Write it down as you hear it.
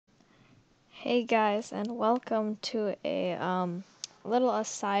Hey guys, and welcome to a little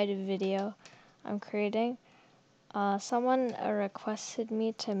aside video I'm creating. Someone requested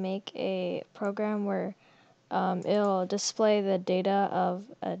me to make a program where it'll display the data of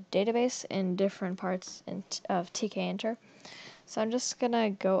a database in different parts of Tkinter. So I'm just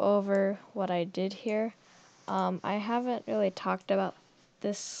gonna go over what I did here. I haven't really talked about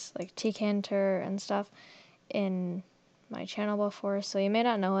this like Tkinter and stuff in my channel before, so you may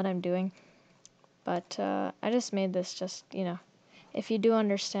not know what I'm doing. But I just made this just, if you do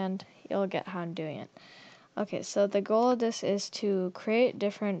understand, you'll get how I'm doing it. Okay, so the goal of this is to create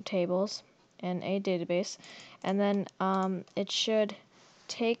different tables in a database, and then it should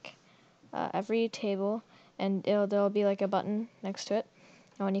take every table, and there'll be like a button next to it.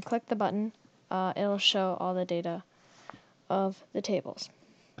 And when you click the button, it'll show all the data of the tables.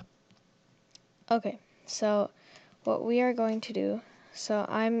 Okay, so what we are going to do, so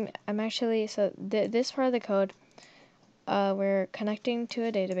I'm actually, this part of the code, we're connecting to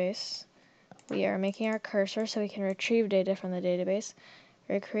a database. We are making our cursor so we can retrieve data from the database.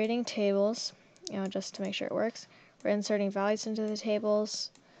 We're creating tables, just to make sure it works. We're inserting values into the tables,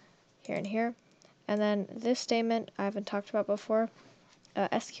 here and here. And then this statement I haven't talked about before.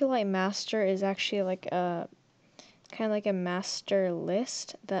 Sqlite Master is actually like kind of like a master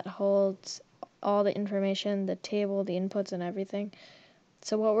list that holds all the information, the table, the inputs, and everything.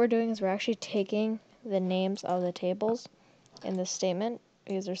 So what we're doing is we're actually taking the names of the tables in this statement,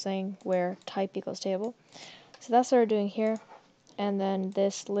 because they're saying where type equals table. So that's what we're doing here. And then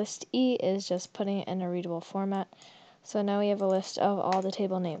this list E is just putting it in a readable format. So now we have a list of all the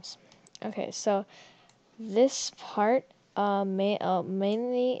table names. Okay, so this part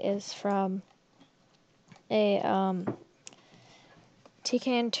mainly is from a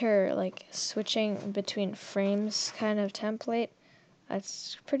Tkinter like switching between frames kind of template.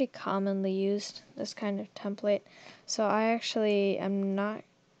 It's pretty commonly used, this kind of template. So I actually am not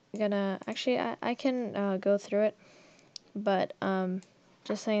gonna, I can go through it, but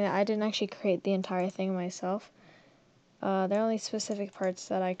just saying that I didn't actually create the entire thing myself. There are only specific parts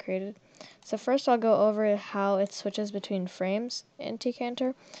that I created. So first I'll go over how it switches between frames in Tkinter,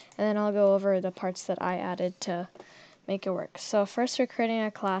 and then I'll go over the parts that I added to make it work. So first we're creating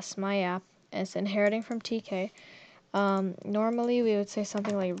a class, MyApp, and it's inheriting from TK. Normally we would say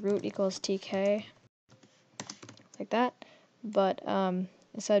something like root equals TK, like that, but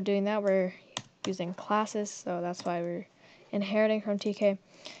instead of doing that, we're using classes, so that's why we're inheriting from TK.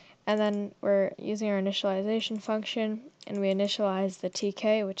 And then we're using our initialization function, and we initialize the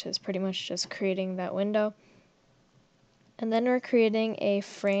TK, which is pretty much just creating that window. And then we're creating a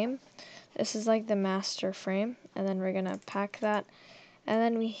frame. This is like the master frame, and then we're gonna pack that. And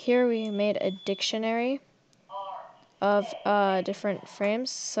then we made a dictionary of different frames.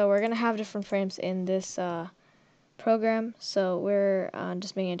 So we're gonna have different frames in this program. So we're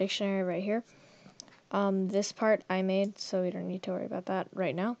just making a dictionary right here. This part I made, so we don't need to worry about that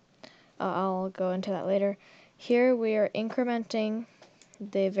right now. I'll go into that later. Here we are incrementing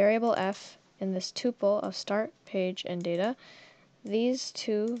the variable f in this tuple of start, page, and data. These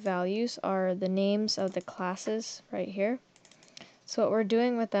two values are the names of the classes right here. So what we're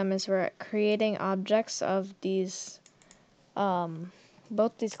doing with them is we're creating objects of these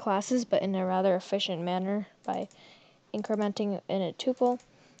both these classes, but in a rather efficient manner by incrementing in a tuple,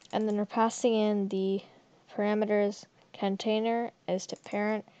 and then we're passing in the parameters. Container is to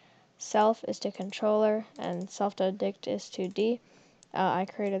parent, self is to controller, and self.dict is to D. I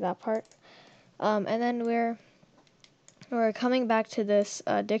created that part, and then we're coming back to this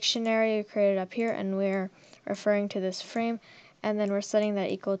dictionary created up here, and we're referring to this frame, and then we're setting that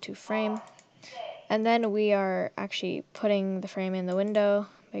equal to frame. And then we are actually putting the frame in the window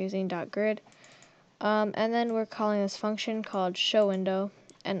by using .grid. And then we're calling this function called showWindow.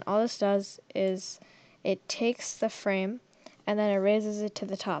 And all this does is it takes the frame and then it raises it to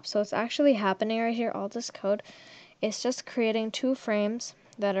the top. So it's actually happening right here, all this code. It's just creating two frames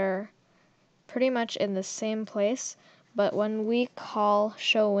that are pretty much in the same place. But when we call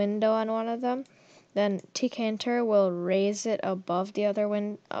showWindow on one of them, then Tkinter will raise it above the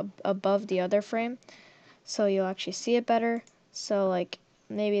other frame, so you'll actually see it better. So like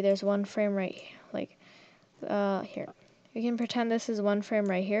maybe there's one frame right here. You can pretend this is one frame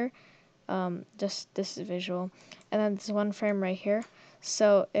right here. Just this is visual, and then there's one frame right here.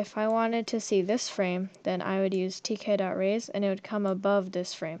 So if I wanted to see this frame, then I would use tk.raise, and it would come above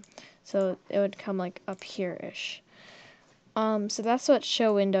this frame. So it would come like up here-ish. So that's what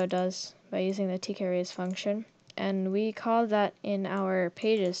showWindow does by using the tk.raise function, and we call that in our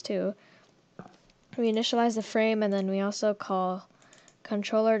pages too. We initialize the frame, and then we also call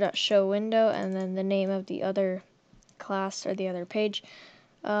controller.showWindow and then the name of the other class or the other page.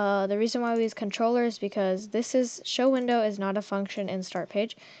 The reason why we use controller is because showWindow is not a function in start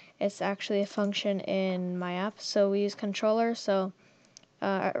page. It's actually a function in my app. So we use controller. So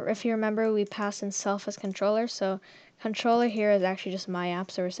if you remember, we pass in self as controller. So controller here is actually just my app.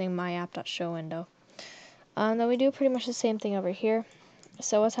 So we're saying my app.showWindow. Then we do pretty much the same thing over here.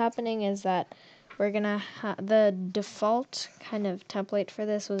 So what's happening is that we're gonna the default kind of template for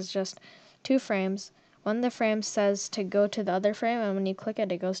this was just 2 frames. One of the frames says to go to the other frame, and when you click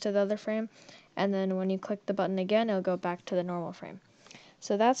it, it goes to the other frame. And then when you click the button again, it'll go back to the normal frame.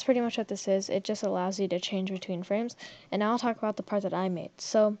 So that's pretty much what this is. It just allows you to change between frames. And now I'll talk about the part that I made.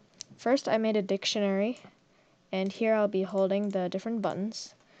 So first I made a dictionary, and here I'll be holding the different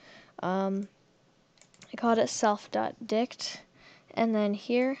buttons. I called it self.dict. And then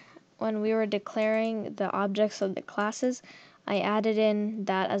here, when we were declaring the objects of the classes, I added in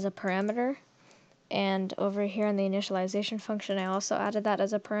that as a parameter. And over here in the initialization function, I also added that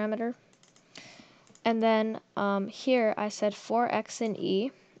as a parameter. And then here I said for x and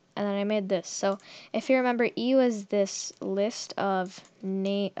e, and then I made this. So if you remember, e was this list of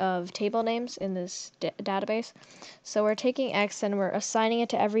table names in this database. So we're taking x and we're assigning it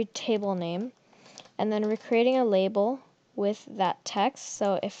to every table name, and then we're creating a label with that text.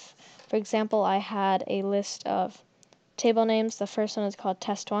 So if, for example, I had a list of table names, the first one is called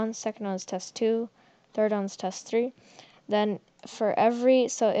test1, second one is test2, third one is test3. Then for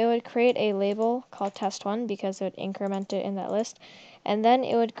so it would create a label called test1 because it would increment it in that list. And then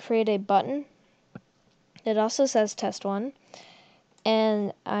it would create a button. It also says test1.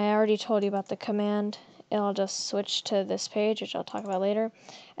 And I already told you about the command. It'll just switch to this page, which I'll talk about later.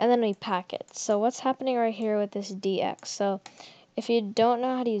 And then we pack it. So what's happening right here with this dx? So if you don't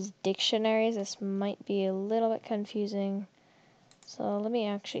know how to use dictionaries, this might be a little bit confusing. So let me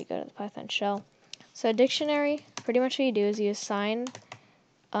actually go to the Python shell. So a dictionary, pretty much what you do is you assign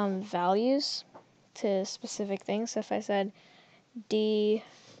values to specific things. So if I said D,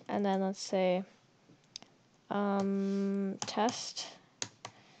 and then let's say test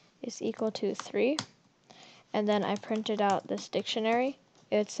is equal to 3, and then I printed out this dictionary,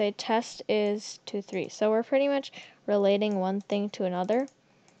 it would say test is to 3. So we're pretty much relating one thing to another.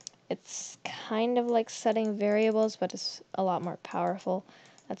 It's kind of like setting variables, but it's a lot more powerful.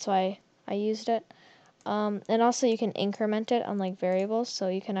 That's why I used it. And also you can increment it unlike variables, so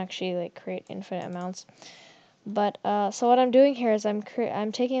you can actually like create infinite amounts. But so what I'm doing here is I'm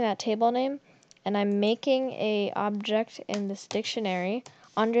taking that table name and I'm making a object in this dictionary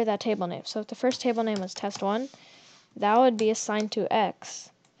under that table name. So if the first table name was test1, that would be assigned to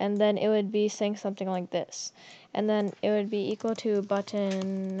x, and then it would be saying something like this, and then it would be equal to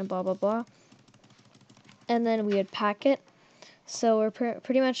button blah blah blah, and then we would pack it. So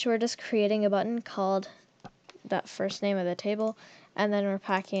we're just creating a button called that first name of the table, and then we're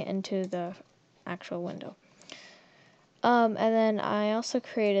packing it into the actual window. And then I also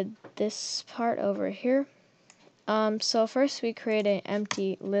created this part over here. So first we create an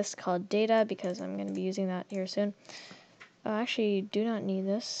empty list called data because I'm going to be using that here soon. Actually, you do not need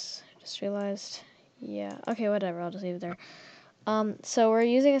this. I just realized. Yeah, okay, whatever, I'll just leave it there. So we're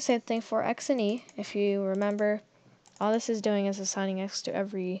using the same thing for x and e. If you remember, all this is doing is assigning x to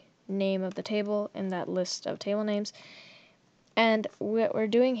every name of the table in that list of table names. And what we're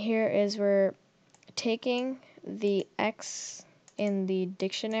doing here is we're taking the x in the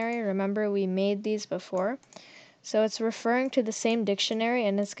dictionary. Remember, we made these before. So it's referring to the same dictionary,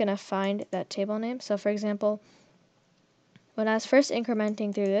 and it's going to find that table name. So for example, when I was first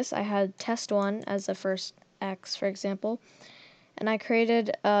incrementing through this, I had test1 as the first x, for example. And I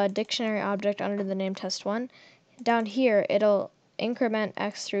created a dictionary object under the name test1. Down here, it'll increment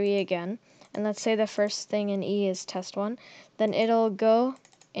x through e again. And let's say the first thing in e is test1. Then it'll go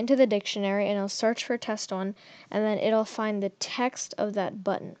into the dictionary and it'll search for test1. And then it'll find the text of that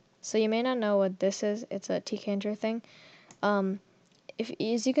button. So you may not know what this is. It's a Tkinter thing.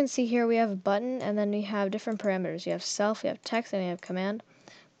 As you can see here, we have a button, and then we have different parameters. You have self, you have text, and you have command.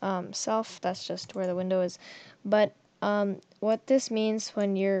 Self, that's just where the window is. But what this means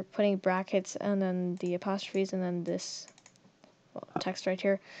when you're putting brackets and then the apostrophes and then this text right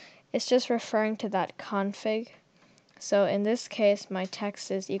here, it's just referring to that config. So in this case, my text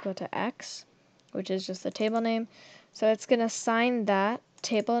is equal to x, which is just the table name. So it's going to assign that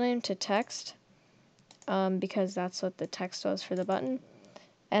table name to text because that's what the text was for the button.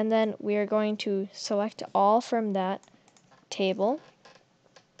 And then we are going to select all from that table.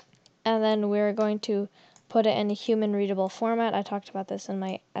 And then we're going to put it in a human readable format. I talked about this in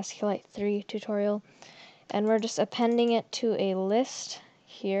my Sqlite 3 tutorial. and we're just appending it to a list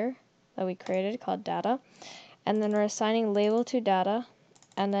here that we created called data, and then we're assigning label to data,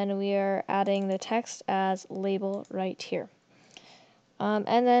 and then we are adding the text as label right here. And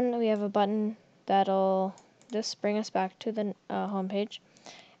then we have a button that'll just bring us back to the home page.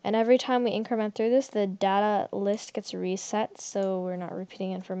 And every time we increment through this, the data list gets reset, so we're not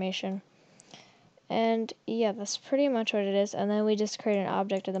repeating information. And yeah, that's pretty much what it is. And then we just create an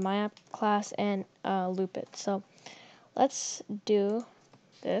object of the MyApp class and loop it. So let's do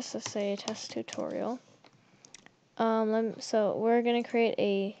this. Let's say test tutorial. So we're going to create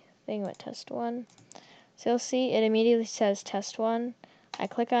a thing with test1. So you'll see it immediately says test1. I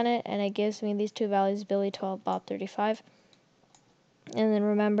click on it and it gives me these two values, Billy 12, Bob 35. And then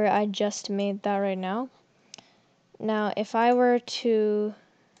remember, I just made that right now. Now, if I were to,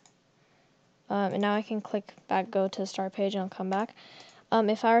 and now I can click back, go to the start page, and I'll come back.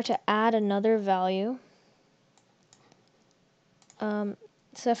 If I were to add another value, so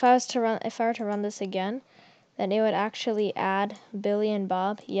if I were to run this again, then it would actually add Billy and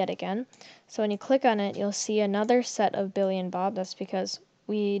Bob yet again. So when you click on it, you'll see another set of Billy and Bob. That's because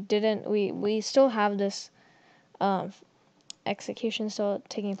we still have this execution still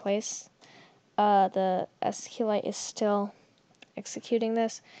taking place. The Sqlite is still executing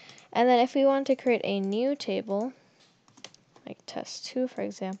this. And then if we want to create a new table, like test2 for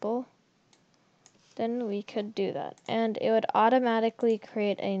example, then we could do that. And it would automatically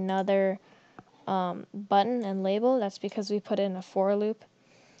create another button and label. That's because we put in a for loop.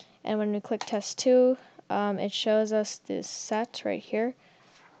 And when we click test2, it shows us this set right here.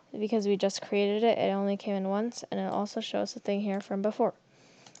 Because we just created it, it only came in once, and it also shows the thing here from before.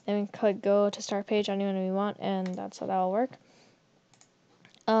 Then we click go to start page on anyone we want, and that's how that will work.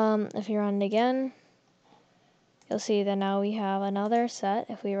 If you run it again, you'll see that now we have another set.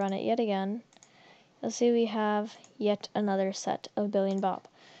 If we run it yet again, you'll see we have yet another set of Billy and Bob.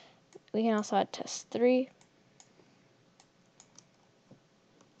 We can also add test3.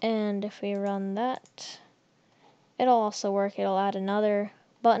 And if we run that, it'll also work. It'll add another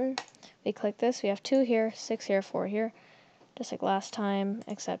button. We click this, we have 2 here, 6 here, 4 here, just like last time,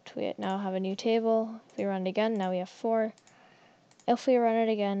 except we now have a new table. If we run it again, now we have 4. If we run it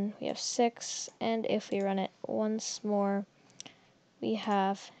again, we have 6, and if we run it once more, we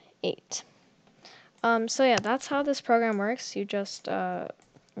have 8. So yeah, that's how this program works. You just,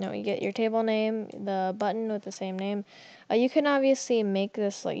 you get your table name, the button with the same name. You can obviously make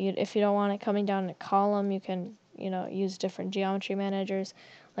this, like, if you don't want it coming down in a column, you can, use different geometry managers,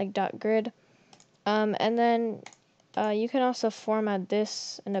 like .grid. And then you can also format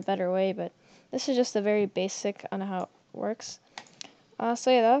this in a better way, but this is just a very basic on how it works. So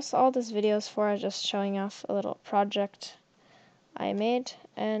yeah, that's all this video is for, just showing off a little project I made,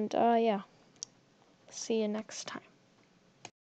 and yeah, see you next time.